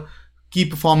of the key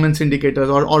performance indicators,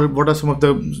 or what are some of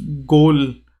the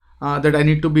goal that I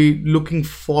need to be looking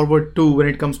forward to when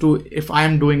it comes to if I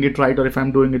am doing it right or if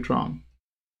I'm doing it wrong?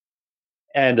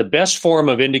 And the best form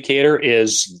of indicator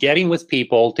is getting with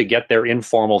people to get their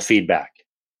informal feedback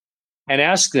and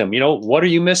ask them, what are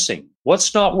you missing?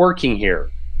 What's not working here?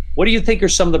 What do you think are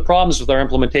some of the problems with our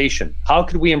implementation? How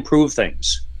could we improve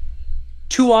things?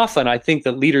 Too often, I think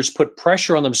that leaders put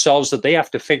pressure on themselves that they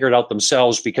have to figure it out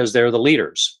themselves because they're the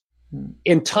leaders.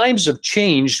 In times of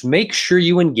change, make sure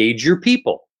you engage your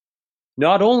people.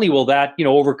 Not only will that,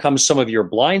 overcome some of your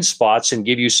blind spots and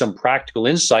give you some practical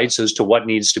insights as to what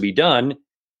needs to be done,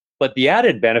 but the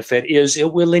added benefit is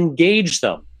it will engage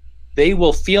them. They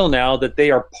will feel now that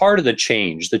they are part of the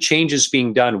change. The change is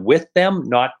being done with them,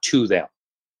 not to them.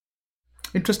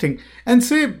 Interesting. And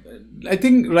say, I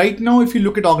think right now, if you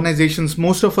look at organizations,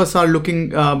 most of us are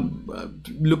looking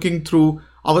through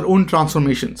our own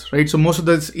transformations, right? So most of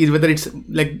this is whether it's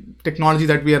like technology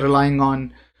that we are relying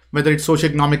on, whether it's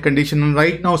socioeconomic condition, and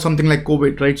right now something like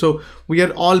COVID, right? So we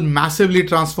are all massively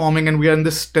transforming, and we are in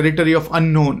this territory of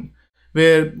unknown,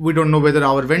 where we don't know whether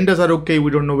our vendors are okay,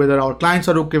 we don't know whether our clients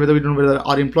are okay, we don't know whether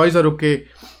our employees are okay.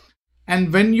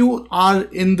 And when you are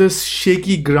in this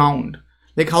shaky ground,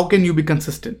 like how can you be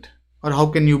consistent, or how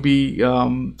can you be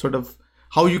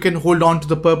how you can hold on to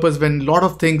the purpose when a lot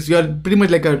of things, you are pretty much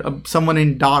like someone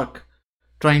in dark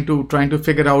trying to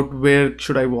figure out where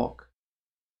should I walk?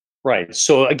 Right.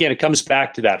 So again, it comes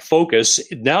back to that focus.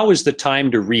 Now is the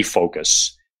time to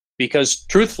refocus because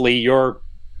truthfully, your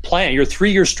plan, your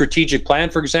 3-year strategic plan,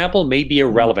 for example, may be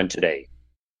irrelevant today.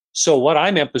 So what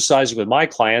I'm emphasizing with my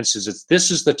clients is that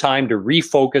this is the time to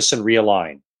refocus and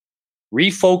realign.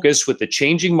 Refocus with the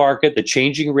changing market, the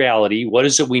changing reality. What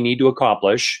is it we need to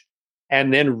accomplish?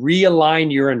 And then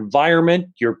realign your environment,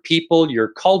 your people, your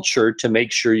culture to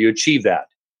make sure you achieve that.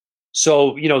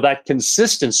 So, that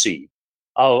consistency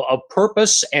of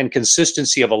purpose and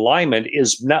consistency of alignment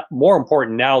is not more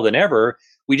important now than ever.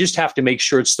 We just have to make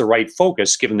sure it's the right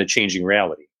focus given the changing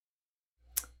reality.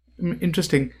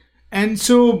 Interesting. And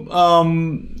so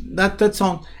that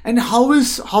sounds. And how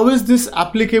is this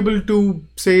applicable to,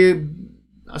 say,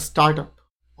 a startup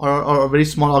or a very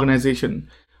small organization?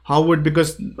 How would,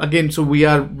 because again, so we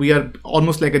are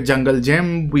almost like a jungle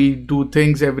gym. We do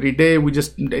things every day. We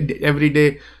just every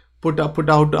day put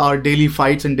out our daily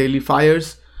fights and daily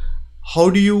fires.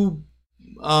 How do you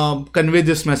convey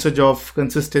this message of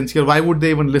consistency, or why would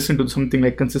they even listen to something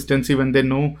like consistency when they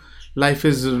know life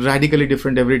is radically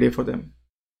different every day for them?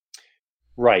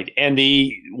 Right. And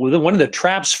one of the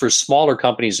traps for smaller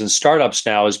companies and startups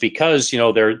now is because,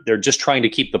 they're just trying to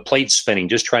keep the plate spinning,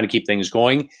 just trying to keep things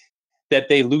going, that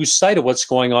they lose sight of what's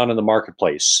going on in the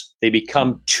marketplace. They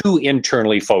become too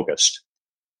internally focused.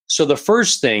 So the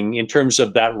first thing in terms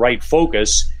of that right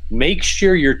focus, make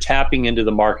sure you're tapping into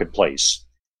the marketplace.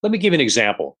 Let me give you an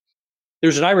example.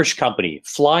 There's an Irish company,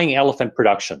 Flying Elephant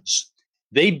Productions.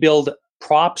 They build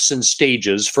props and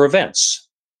stages for events.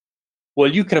 Well,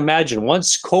 you can imagine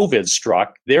once COVID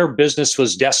struck, their business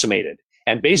was decimated.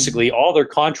 And basically all their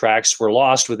contracts were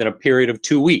lost within a period of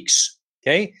 2 weeks.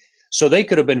 Okay. So they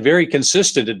could have been very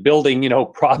consistent at building,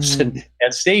 props and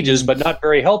stages, but not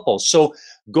very helpful. So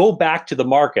go back to the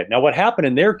market. Now, what happened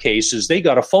in their case is they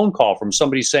got a phone call from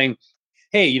somebody saying,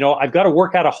 hey, I've got to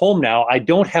work out of home now. I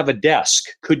don't have a desk.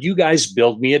 Could you guys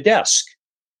build me a desk?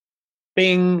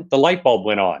 Bing, the light bulb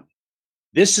went on.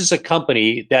 This is a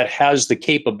company that has the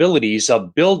capabilities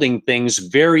of building things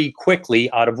very quickly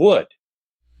out of wood.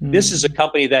 This is a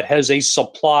company that has a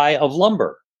supply of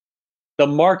lumber. The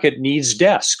market needs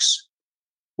desks.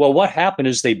 Well, what happened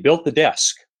is they built the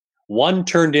desk. 1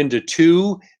 turned into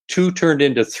 2, 2 turned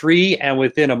into 3, and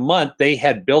within a month, they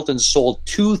had built and sold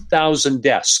 2,000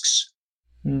 desks.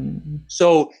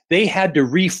 So they had to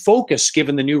refocus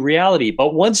given the new reality.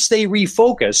 But once they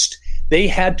refocused, they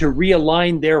had to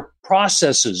realign their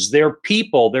processes, their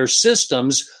people, their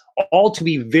systems, all to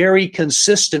be very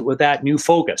consistent with that new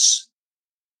focus.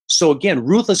 So again,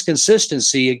 ruthless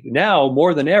consistency now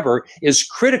more than ever is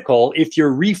critical. If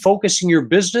you're refocusing your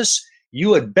business,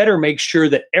 you had better make sure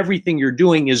that everything you're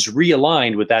doing is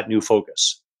realigned with that new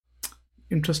focus.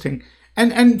 Interesting.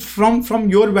 And from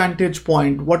your vantage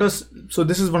point, so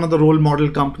this is one of the role model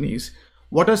companies.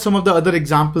 What are some of the other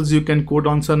examples you can quote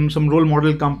on some role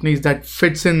model companies that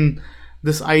fits in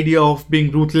this idea of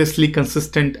being ruthlessly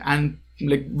consistent and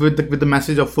like with the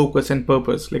message of focus and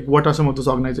purpose? Like, what are some of those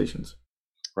organizations?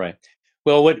 Right.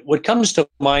 Well, what comes to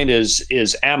mind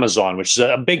is Amazon, which is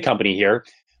a big company here.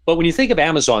 But when you think of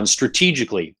Amazon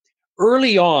strategically,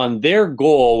 early on, their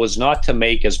goal was not to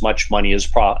make as much money as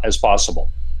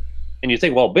possible. And you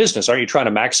think, well, business, aren't you trying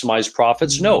to maximize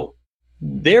profits? No.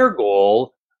 Their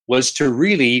goal was to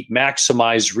really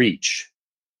maximize reach,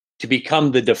 to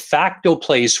become the de facto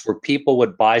place where people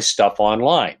would buy stuff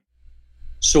online.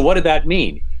 So what did that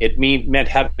mean? It meant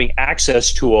having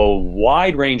access to a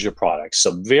wide range of products,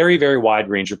 a very, very wide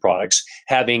range of products,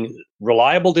 having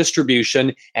reliable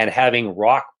distribution and having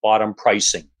rock bottom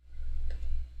pricing.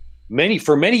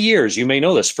 For many years, you may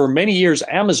know this, for many years,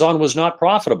 Amazon was not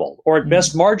profitable, or at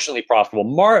best marginally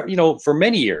profitable, for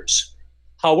many years.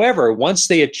 However, once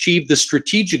they achieved the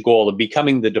strategic goal of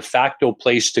becoming the de facto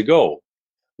place to go,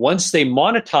 once they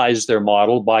monetized their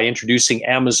model by introducing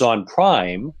Amazon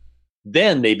Prime,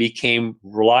 then they became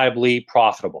reliably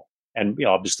profitable and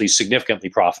obviously significantly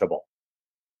profitable.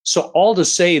 So all to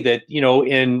say that,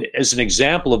 as an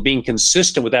example of being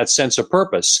consistent with that sense of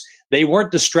purpose, they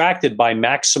weren't distracted by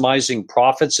maximizing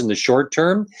profits in the short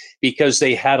term because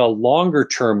they had a longer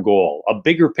term goal, a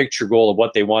bigger picture goal of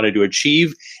what they wanted to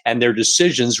achieve, and their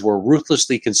decisions were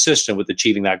ruthlessly consistent with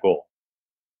achieving that goal.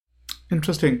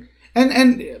 Interesting.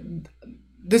 And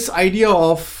this idea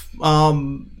of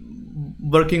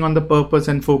working on the purpose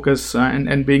and focus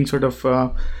and being sort of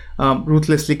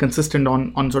ruthlessly consistent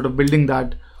on sort of building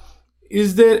that,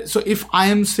 so if I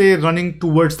am, say, running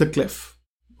towards the cliff,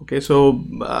 okay, so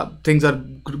things are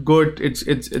good,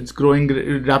 it's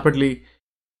growing rapidly,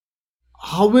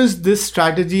 how is this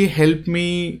strategy help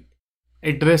me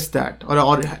address that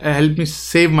or help me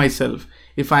save myself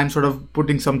if I'm sort of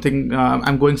putting something,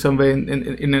 I'm going somewhere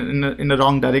in a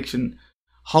wrong direction.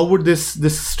 How would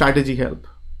this strategy help?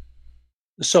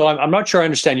 So I'm not sure I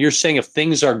understand. You're saying if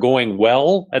things are going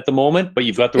well at the moment, but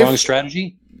you've got the wrong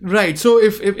strategy? Right. So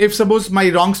if suppose my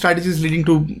wrong strategy is leading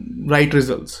to right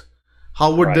results,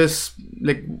 how would this,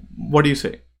 like, what do you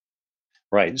say?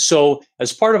 Right. So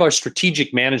as part of our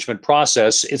strategic management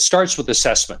process, it starts with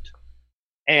assessment.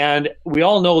 And we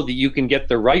all know that you can get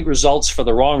the right results for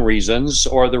the wrong reasons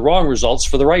or the wrong results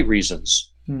for the right reasons.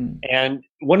 And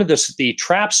one of the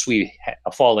traps we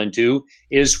fall into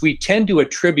is we tend to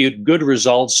attribute good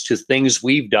results to things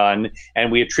we've done,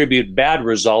 and we attribute bad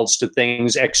results to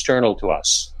things external to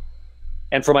us.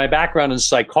 And for my background in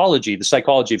psychology, the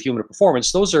psychology of human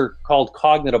performance, those are called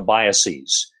cognitive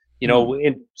biases.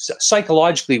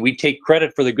 Psychologically, we take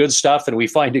credit for the good stuff and we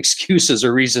find excuses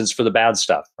or reasons for the bad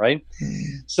stuff, right?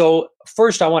 So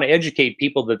first, I want to educate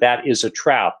people that is a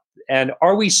trap. And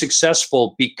are we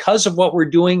successful because of what we're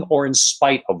doing or in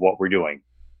spite of what we're doing?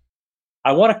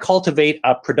 I want to cultivate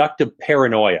a productive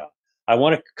paranoia. I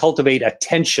want to cultivate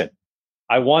attention.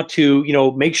 I want to,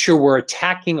 make sure we're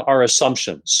attacking our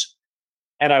assumptions.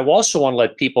 And I also want to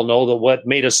let people know that what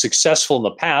made us successful in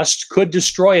the past could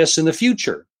destroy us in the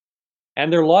future.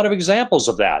 And there are a lot of examples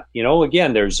of that.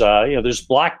 Again, there's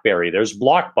BlackBerry, there's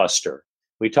Blockbuster.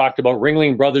 We talked about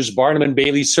Ringling Brothers, Barnum and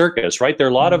Bailey Circus, right? There are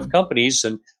a lot of companies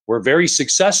and were very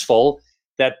successful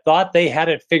that thought they had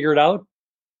it figured out,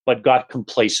 but got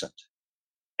complacent.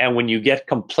 And when you get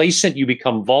complacent, you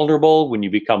become vulnerable. When you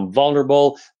become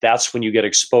vulnerable, that's when you get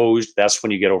exposed. That's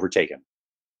when you get overtaken.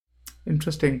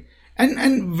 Interesting.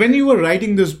 And when you were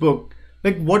writing this book,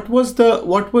 like what was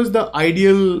the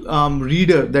ideal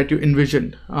reader that you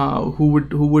envisioned, who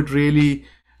would really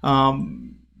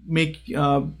make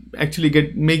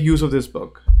use of this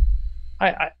book?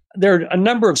 There are a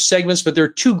number of segments, but there are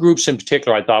two groups in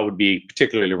particular I thought would be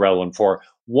particularly relevant for.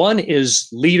 One is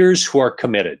leaders who are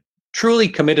committed, truly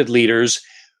committed leaders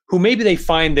who maybe they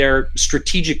find their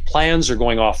strategic plans are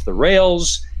going off the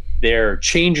rails, their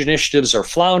change initiatives are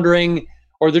floundering,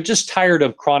 or they're just tired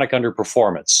of chronic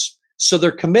underperformance. So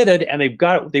they're committed and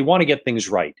they want to get things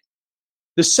right.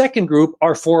 The second group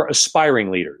are for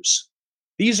aspiring leaders.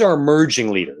 These are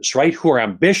emerging leaders, right? Who are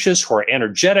ambitious, who are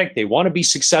energetic, they want to be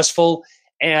successful,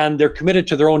 and they're committed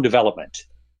to their own development.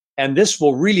 And this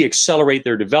will really accelerate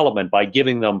their development by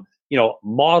giving them,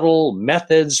 model,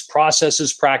 methods,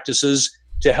 processes, practices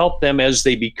to help them as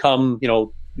they become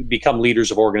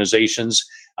leaders of organizations,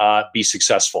 be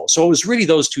successful. So it was really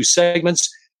those two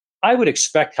segments. I would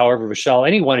expect, however, Vishal,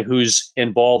 anyone who's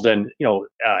involved in,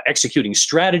 executing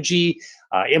strategy,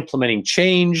 implementing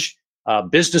change,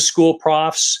 business school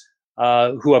profs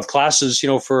who have classes,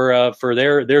 for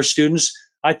their students,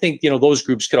 I think, those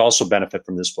groups could also benefit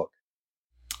from this book.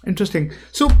 Interesting.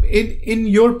 So in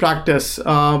your practice,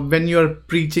 when you're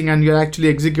preaching and you're actually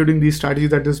executing these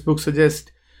strategies that this book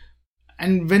suggests,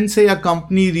 and when, say, a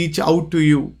company reach out to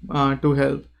you to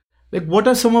help, like what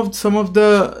are some of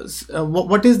the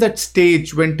what is that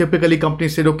stage when typically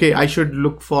companies said, okay, I should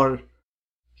look for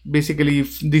basically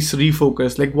this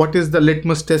refocus? Like what is the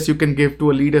litmus test you can give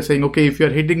to a leader saying, okay, if you're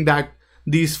hitting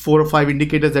these 4 or 5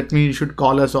 indicators, that means you should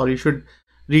call us or you should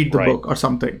read the book or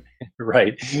something?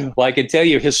 Right. Well, I can tell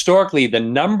you historically, the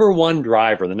number one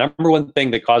driver, the number one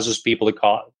thing that causes people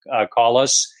to call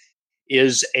us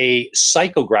is a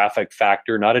psychographic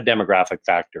factor, not a demographic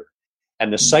factor.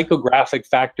 And the psychographic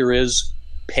factor is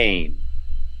pain.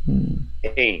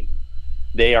 Pain.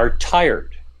 They are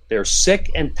tired. They're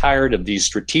sick and tired of these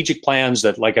strategic plans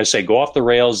that, like I say, go off the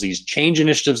rails, these change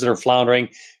initiatives that are floundering,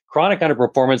 chronic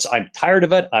underperformance. I'm tired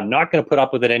of it. I'm not going to put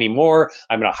up with it anymore.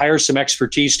 I'm going to hire some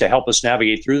expertise to help us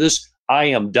navigate through this. I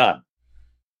am done.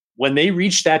 When they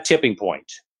reach that tipping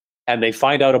point and they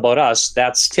find out about us,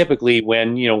 that's typically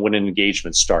when an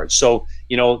engagement starts. So,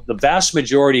 the vast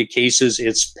majority of cases,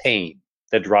 it's pain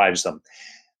that drives them.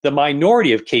 The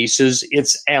minority of cases,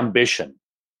 it's ambition.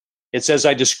 It's, as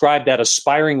I described, that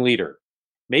aspiring leader.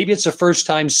 Maybe it's a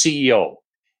first-time CEO.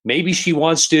 Maybe she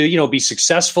wants to, be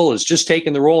successful, is just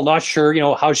taking the role, not sure,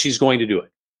 how she's going to do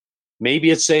it.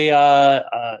 Maybe it's a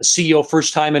CEO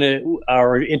first time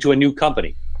into a new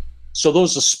company. So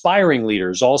those aspiring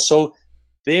leaders also,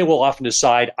 they will often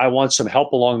decide, I want some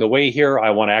help along the way here. I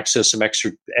want to access some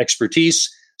extra expertise.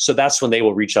 So that's when they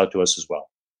will reach out to us as well.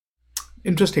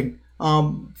 Interesting.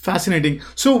 Fascinating.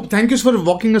 So thank you for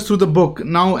walking us through the book.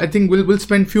 Now I think we'll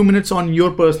spend a few minutes on your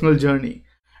personal journey.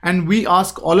 And we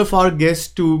ask all of our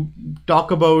guests to talk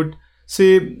about,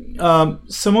 say,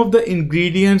 some of the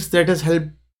ingredients that has helped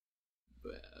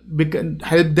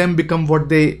them become what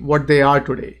they are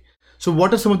today. So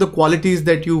what are some of the qualities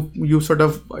that you sort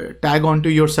of tag onto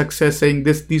your success, saying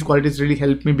these qualities really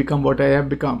helped me become what I have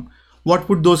become? What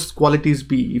would those qualities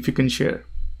be, if you can share?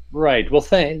 Right. Well,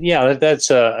 that's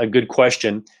a good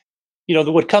question.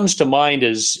 What comes to mind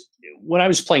is when I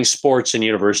was playing sports in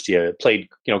university, I played,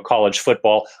 college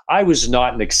football. I was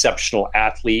not an exceptional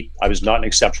athlete. I was not an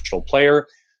exceptional player.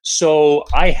 So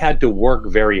I had to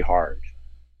work very hard.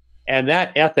 And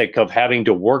that ethic of having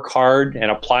to work hard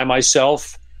and apply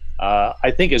myself, I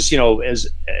think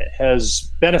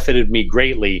has benefited me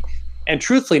greatly. And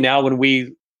truthfully, now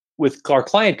with our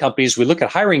client companies, we look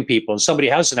at hiring people and somebody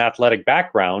has an athletic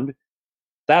background,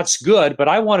 that's good. But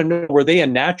I want to know, were they a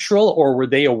natural or were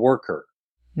they a worker?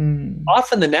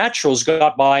 Often the naturals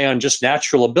got by on just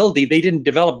natural ability. They didn't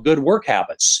develop good work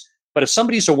habits. But if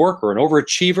somebody's a worker, an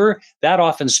overachiever, that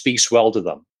often speaks well to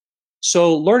them.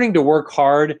 So learning to work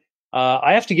hard,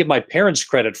 I have to give my parents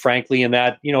credit, frankly, in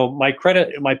that,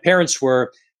 my parents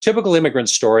were typical immigrant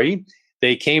story.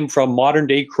 They came from modern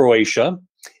day Croatia.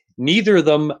 Neither of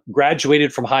them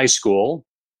graduated from high school,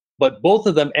 but both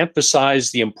of them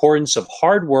emphasized the importance of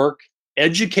hard work,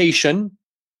 education,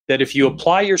 that if you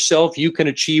apply yourself, you can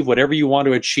achieve whatever you want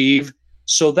to achieve.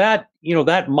 So that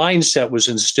mindset was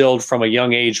instilled from a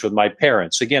young age with my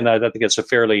parents. Again, I think it's a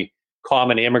fairly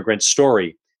common immigrant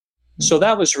story. So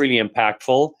that was really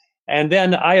impactful. And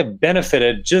then I have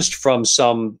benefited just from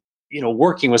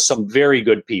working with some very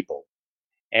good people.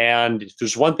 And if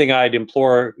there's one thing I'd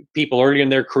implore people early in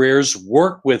their careers,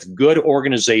 work with good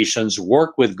organizations,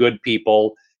 work with good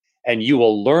people, and you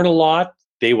will learn a lot.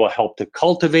 They will help to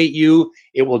cultivate you.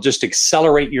 It will just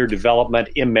accelerate your development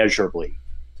immeasurably.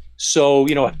 So,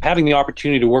 having the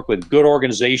opportunity to work with good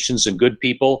organizations and good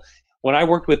people. When I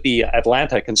worked with the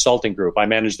Atlanta Consulting Group, I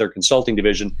managed their consulting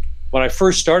division. When I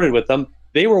first started with them,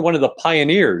 they were one of the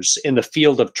pioneers in the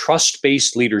field of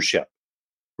trust-based leadership,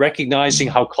 recognizing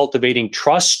how cultivating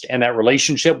trust and that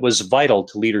relationship was vital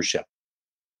to leadership.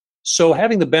 So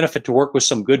having the benefit to work with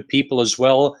some good people as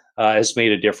well has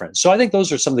made a difference. So I think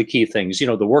those are some of the key things.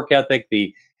 The work ethic,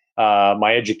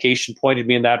 my education pointed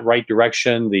me in that right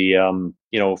direction.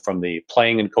 From the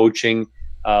playing and coaching,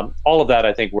 all of that,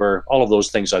 all of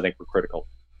those things, I think, were critical.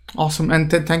 Awesome,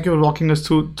 and thank you for walking us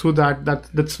through that.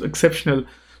 That's exceptional.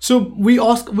 So we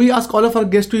ask all of our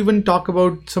guests to even talk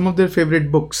about some of their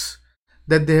favorite books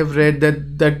that they have read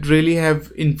that really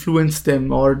have influenced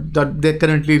them or that they're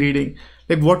currently reading.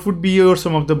 Like, what would be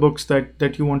some of the books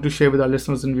that you want to share with our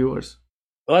listeners and viewers?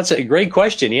 Well, that's a great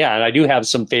question. Yeah, and I do have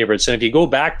some favorites. And if you go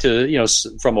back to,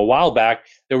 from a while back,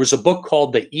 there was a book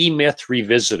called The E-Myth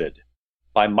Revisited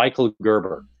by Michael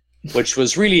Gerber, which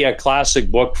was really a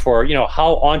classic book for,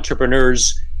 how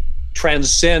entrepreneurs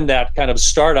transcend that kind of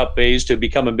startup phase to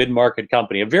become a mid-market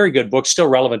company. A very good book, still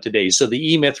relevant today. So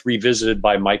The E-Myth Revisited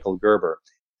by Michael Gerber.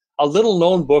 A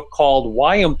little-known book called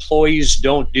Why Employees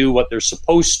Don't Do What They're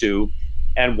Supposed to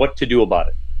and What to Do About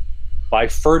It by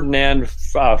Ferdinand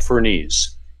Fernese.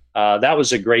 That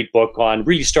was a great book on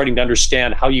really starting to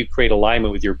understand how you create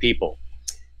alignment with your people.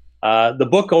 The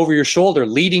book Over Your Shoulder,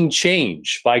 Leading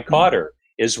Change by Cotter,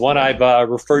 is one I've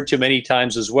referred to many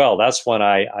times as well. That's one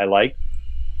I like.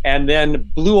 And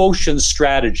then Blue Ocean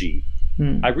Strategy.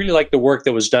 I really like the work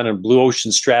that was done in Blue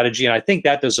Ocean Strategy, and I think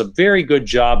that does a very good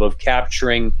job of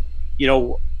capturing,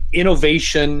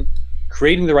 innovation,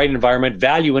 creating the right environment,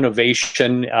 value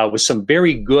innovation with some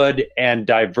very good and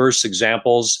diverse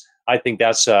examples. I think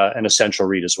that's an essential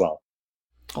read as well.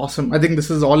 Awesome. I think this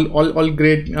is all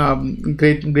great,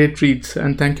 great reads,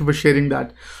 and thank you for sharing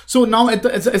that. So now,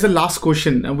 as a last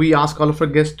question, we ask all of our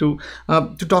guests to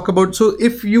talk about. So,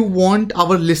 if you want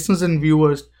our listeners and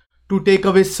viewers to take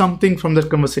away something from that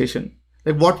conversation,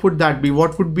 like what would that be?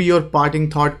 What would be your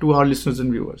parting thought to our listeners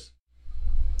and viewers?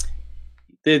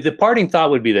 The parting thought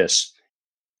would be this: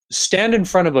 stand in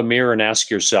front of a mirror and ask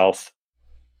yourself,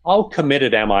 how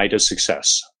committed am I to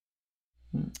success?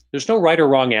 There's no right or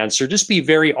wrong answer. Just be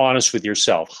very honest with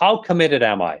yourself. How committed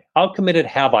am I? How committed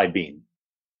have I been?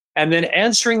 And then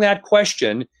answering that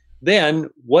question, then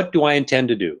what do I intend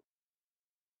to do?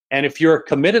 And if you're a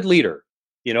committed leader,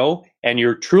 and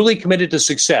you're truly committed to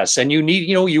success and you need,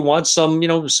 you want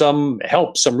some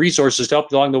help, some resources to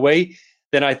help you along the way,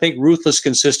 then I think Ruthless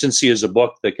Consistency is a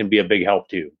book that can be a big help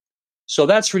to you. So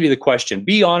that's really the question.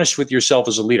 Be honest with yourself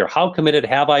as a leader. How committed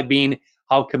have I been?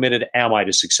 How committed am I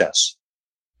to success?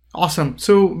 Awesome.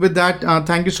 So with that,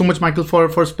 thank you so much, Michael,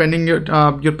 for spending your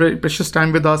precious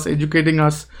time with us, educating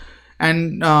us.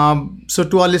 And so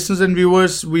to our listeners and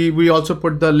viewers, we also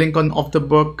put the link of the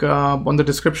book on the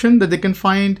description that they can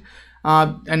find.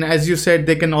 And as you said,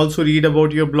 they can also read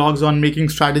about your blogs on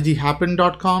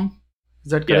makingstrategyhappen.com.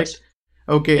 Is that correct? Yes.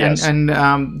 Okay, Yes. and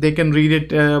they can read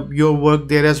it, your work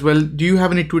there as well. Do you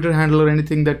have any Twitter handle or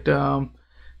anything that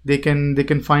they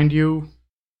can find you?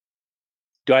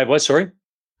 Do I have what? Sorry.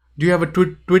 Do you have a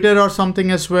Twitter or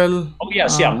something as well? Oh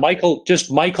yes, yeah. Michael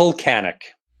Canick.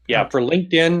 Yeah, for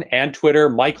LinkedIn and Twitter,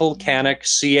 Michael Canick,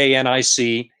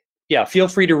 Canic. Yeah, feel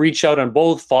free to reach out on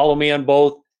both. Follow me on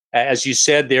both. As you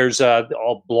said, there's a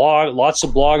blog, lots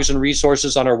of blogs and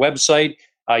resources on our website.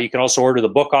 You can also order the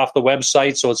book off the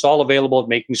website, so it's all available at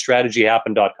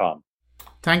makingstrategyhappen.com.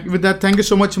 Thank you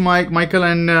so much, Michael,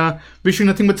 and wish you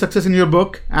nothing but success in your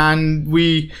book. And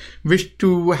we wish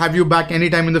to have you back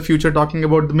anytime in the future, talking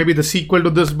about maybe the sequel to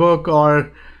this book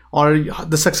or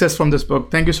the success from this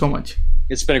book. Thank you so much.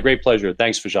 It's been a great pleasure.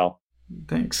 Thanks, Vishal.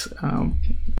 Thanks.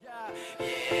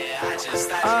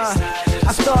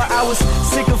 I thought I was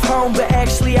sick of home, but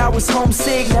actually I was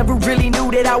homesick. Never really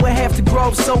knew that I would have to grow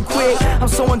up so quick. I'm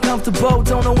so uncomfortable,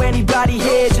 don't know anybody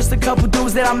here. Just a couple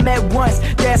dudes that I met once,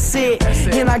 that's it.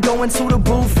 And I go into the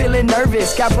booth feeling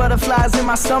nervous. Got butterflies in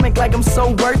my stomach like I'm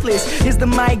so worthless. Is the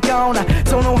mic on? I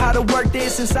don't know how to work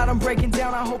this. Inside I'm breaking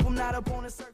down, I hope I'm not up on a